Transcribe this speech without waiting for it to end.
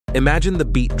Imagine the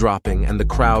beat dropping and the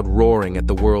crowd roaring at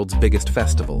the world's biggest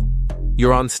festival.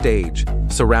 You're on stage,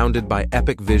 surrounded by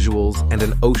epic visuals and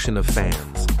an ocean of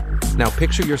fans. Now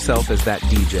picture yourself as that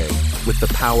DJ, with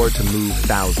the power to move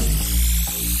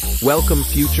thousands. Welcome,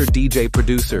 future DJ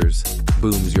producers,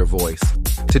 booms your voice.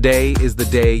 Today is the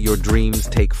day your dreams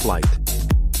take flight.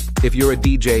 If you're a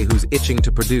DJ who's itching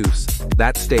to produce,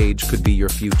 that stage could be your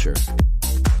future.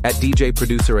 At DJ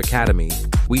Producer Academy,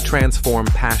 we transform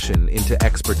passion into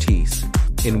expertise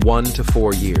in 1 to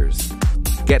 4 years.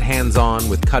 Get hands-on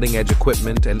with cutting-edge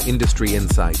equipment and industry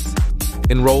insights.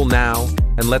 Enroll now,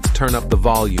 and let's turn up the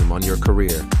volume on your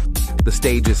career. The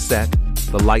stage is set,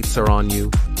 the lights are on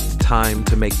you. Time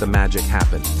to make the magic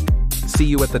happen. See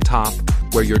you at the top,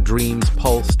 where your dreams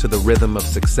pulse to the rhythm of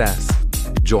success.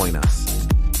 Join us.